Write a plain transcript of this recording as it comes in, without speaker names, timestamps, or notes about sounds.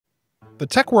The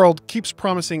tech world keeps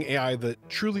promising AI that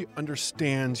truly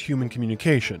understands human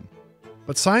communication.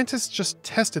 But scientists just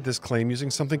tested this claim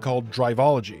using something called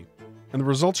Driveology, and the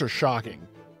results are shocking.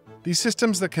 These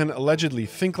systems that can allegedly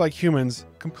think like humans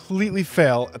completely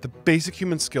fail at the basic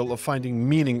human skill of finding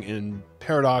meaning in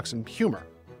paradox and humor.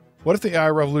 What if the AI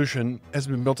revolution has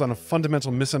been built on a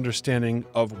fundamental misunderstanding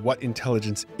of what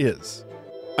intelligence is?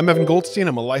 I'm Evan Goldstein.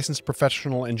 I'm a licensed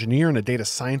professional engineer and a data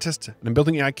scientist, and I'm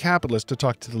building AI Capitalist to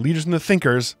talk to the leaders and the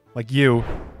thinkers, like you,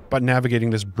 about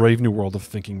navigating this brave new world of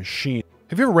thinking machine.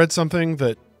 Have you ever read something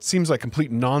that seems like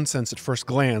complete nonsense at first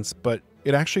glance, but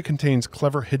it actually contains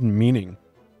clever hidden meaning?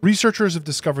 Researchers have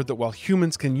discovered that while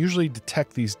humans can usually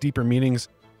detect these deeper meanings,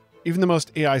 even the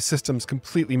most AI systems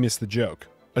completely miss the joke.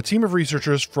 A team of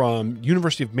researchers from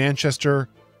University of Manchester,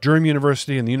 Durham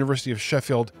University, and the University of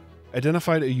Sheffield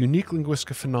identified a unique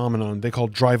linguistic phenomenon they call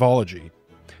Driveology.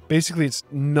 Basically, it's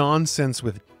nonsense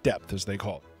with depth, as they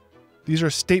call it. These are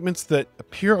statements that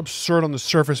appear absurd on the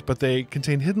surface, but they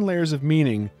contain hidden layers of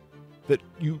meaning that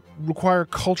you require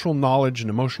cultural knowledge and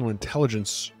emotional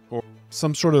intelligence or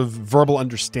some sort of verbal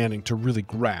understanding to really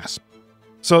grasp.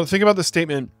 So think about the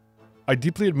statement, "I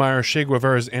deeply admire Che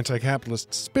Guevara's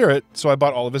anti-capitalist spirit, so I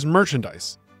bought all of his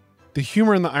merchandise." The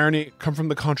humor and the irony come from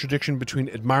the contradiction between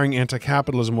admiring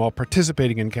anti-capitalism while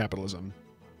participating in capitalism,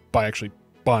 by actually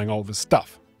buying all of his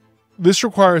stuff. This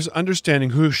requires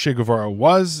understanding who Che Guevara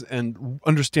was and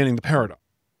understanding the paradox.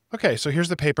 Okay, so here's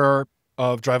the paper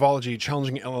of Driveology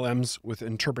challenging LLMs with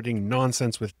interpreting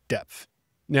nonsense with depth.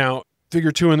 Now,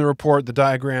 figure 2 in the report, the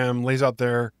diagram lays out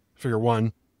their, figure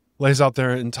 1, lays out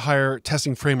their entire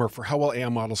testing framework for how well AI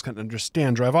models can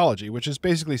understand Driveology, which is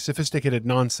basically sophisticated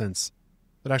nonsense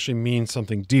that actually means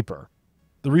something deeper.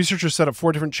 The researchers set up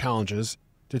 4 different challenges: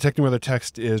 detecting whether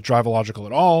text is Driveological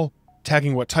at all,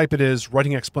 tagging what type it is,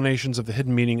 writing explanations of the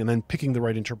hidden meaning, and then picking the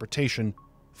right interpretation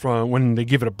from when they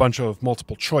give it a bunch of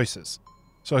multiple choices.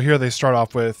 So here they start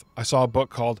off with, I saw a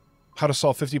book called How to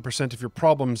Solve 50% of Your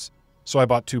Problems, so I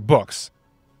bought 2 books.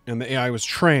 And the AI was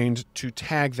trained to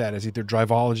tag that as either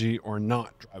Driveology or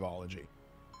not Driveology.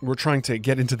 We're trying to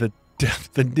get into the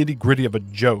depth, the nitty-gritty of a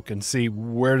joke and see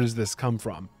where does this come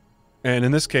from. And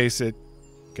in this case, it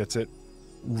gets it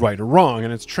right or wrong,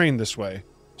 and it's trained this way.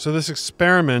 So this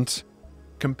experiment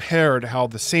compared how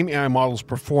the same AI models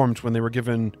performed when they were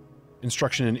given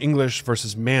instruction in English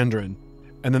versus Mandarin.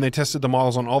 And then they tested the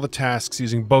models on all the tasks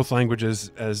using both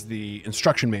languages as the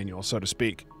instruction manual, so to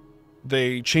speak.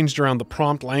 They changed around the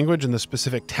prompt language and the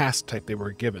specific task type they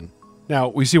were given. Now,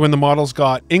 we see when the models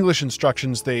got English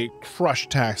instructions, they crushed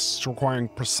tasks requiring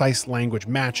precise language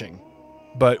matching.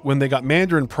 But when they got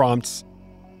Mandarin prompts,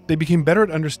 they became better at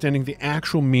understanding the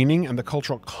actual meaning and the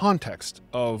cultural context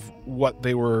of what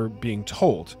they were being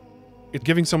told.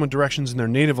 Giving someone directions in their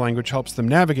native language helps them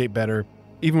navigate better,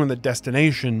 even when the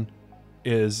destination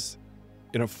is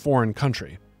in a foreign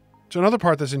country. So another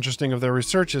part that's interesting of their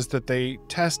research is that they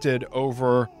tested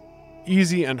over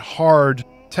easy and hard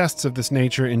tests of this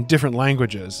nature in different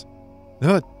languages. They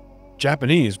know that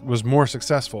Japanese was more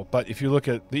successful, but if you look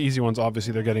at the easy ones,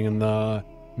 obviously they're getting in the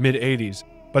mid-80s.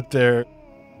 But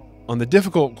on the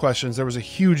difficult questions, there was a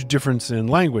huge difference in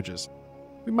languages.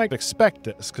 We might expect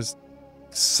this because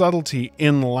subtlety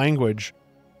in language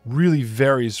really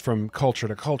varies from culture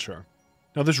to culture.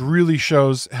 Now, this really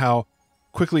shows how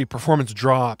quickly performance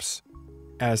drops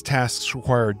as tasks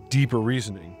require deeper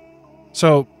reasoning.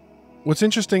 So what's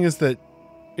interesting is that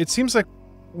it seems like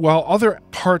while other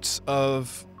parts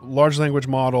of large language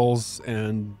models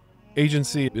and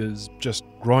agency is just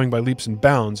growing by leaps and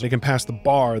bounds, they can pass the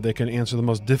bar, they can answer the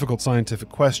most difficult scientific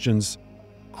questions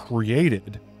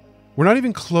created. We're not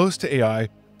even close to AI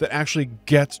that actually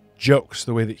gets jokes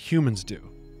the way that humans do,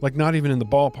 like not even in the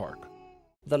ballpark.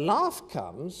 The laugh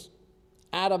comes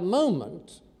at a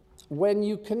moment when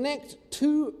you connect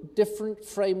 2 different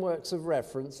frameworks of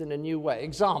reference in a new way.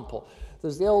 Example,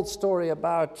 there's the old story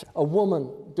about a woman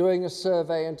doing a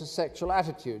survey into sexual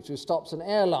attitudes who stops an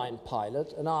airline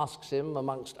pilot and asks him,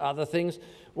 amongst other things,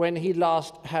 when he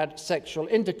last had sexual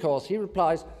intercourse. He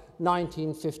replies,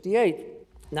 1958.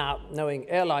 Now, knowing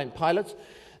airline pilots,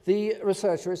 the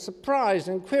researcher is surprised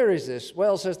and queries this.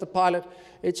 Well, says the pilot,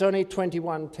 it's only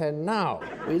 21:10 now.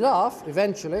 We laugh,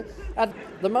 eventually, at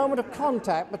the moment of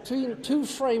contact between 2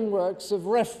 frameworks of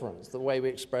reference, the way we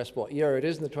express what year it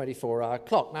is in the 24-hour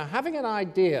clock. Now, having an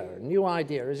idea, a new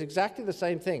idea, is exactly the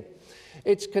same thing.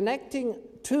 It's connecting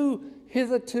 2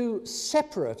 hitherto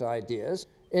separate ideas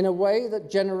in a way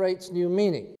that generates new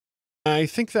meaning. I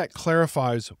think that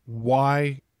clarifies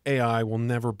why AI will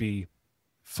never be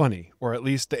funny, or at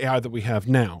least the AI that we have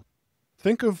now.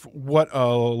 Think of what a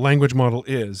language model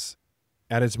is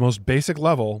at its most basic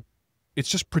level It's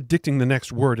just predicting the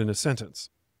next word in a sentence.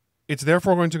 It's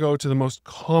therefore going to go to the most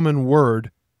common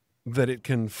word that it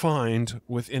can find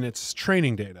within its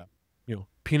training data.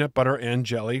 Peanut butter and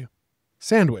jelly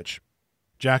sandwich.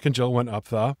 Jack and Jill went up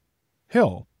the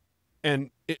hill.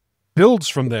 And it builds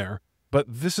from there, but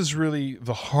this is really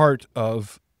the heart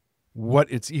of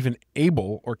what it's even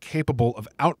able or capable of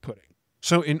outputting.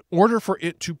 So in order for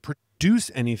it to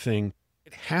produce anything,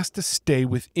 it has to stay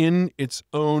within its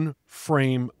own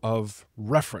frame of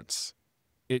reference.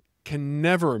 It can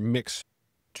never mix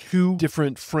two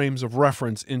different frames of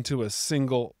reference into a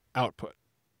single output.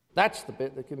 That's the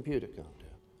bit the computer can't do.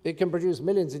 It can produce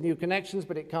millions of new connections,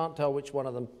 but it can't tell which one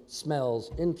of them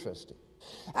smells interesting.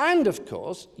 And, of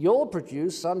course, you'll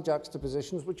produce some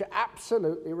juxtapositions which are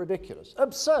absolutely ridiculous,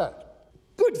 absurd.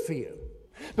 Good for you.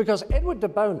 Because Edward de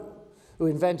Bono, who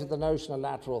invented the notion of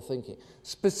lateral thinking,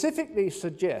 specifically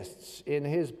suggests in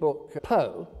his book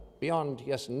Poe, Beyond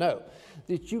Yes and No,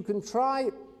 that you can try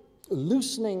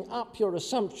loosening up your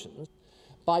assumptions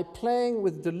by playing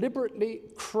with deliberately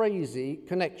crazy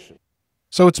connections.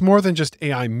 So it's more than just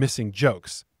AI missing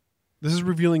jokes. This is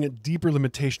revealing a deeper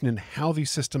limitation in how these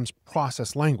systems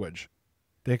process language.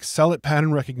 They excel at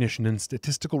pattern recognition and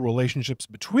statistical relationships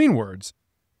between words,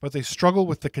 but they struggle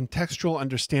with the contextual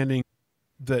understanding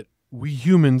that we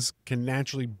humans can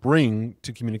naturally bring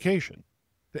to communication.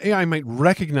 The AI might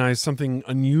recognize something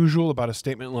unusual about a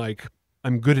statement like,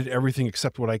 "I'm good at everything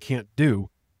except what I can't do,"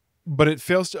 but it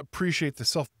fails to appreciate the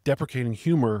self-deprecating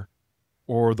humor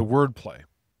or the wordplay.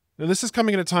 Now, this is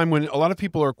coming at a time when a lot of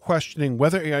people are questioning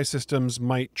whether AI systems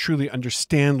might truly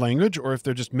understand language or if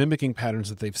they're just mimicking patterns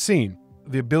that they've seen.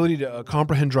 The ability to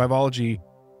comprehend Driveology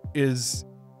is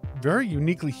very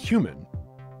uniquely human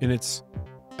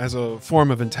as a form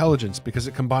of intelligence because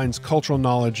it combines cultural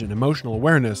knowledge and emotional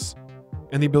awareness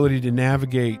and the ability to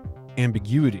navigate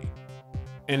ambiguity.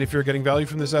 And if you're getting value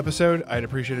from this episode, I'd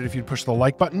appreciate it if you'd push the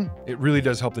like button. It really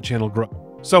does help the channel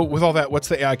grow. So with all that, what's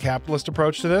the AI capitalist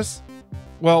approach to this?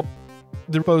 Well,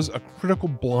 there was a critical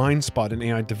blind spot in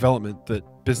AI development that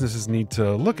businesses need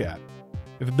to look at.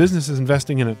 If a business is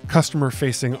investing in a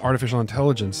customer-facing artificial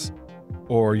intelligence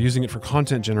or using it for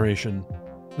content generation,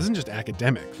 this isn't just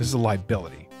academic, this is a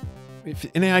liability. If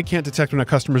an AI can't detect when a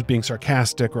customer is being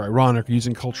sarcastic or ironic or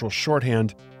using cultural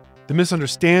shorthand, the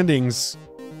misunderstandings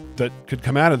that could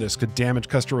come out of this could damage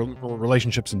customer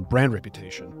relationships and brand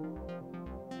reputation.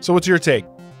 So what's your take?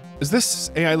 Is this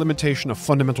AI limitation a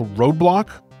fundamental roadblock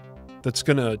that's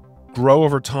going to grow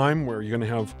over time where you're going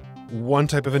to have one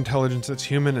type of intelligence that's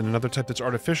human and another type that's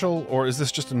artificial? Or is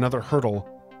this just another hurdle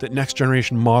that next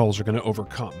generation models are going to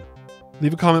overcome?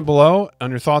 Leave a comment below on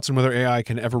your thoughts on whether AI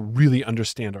can ever really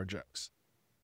understand our jokes.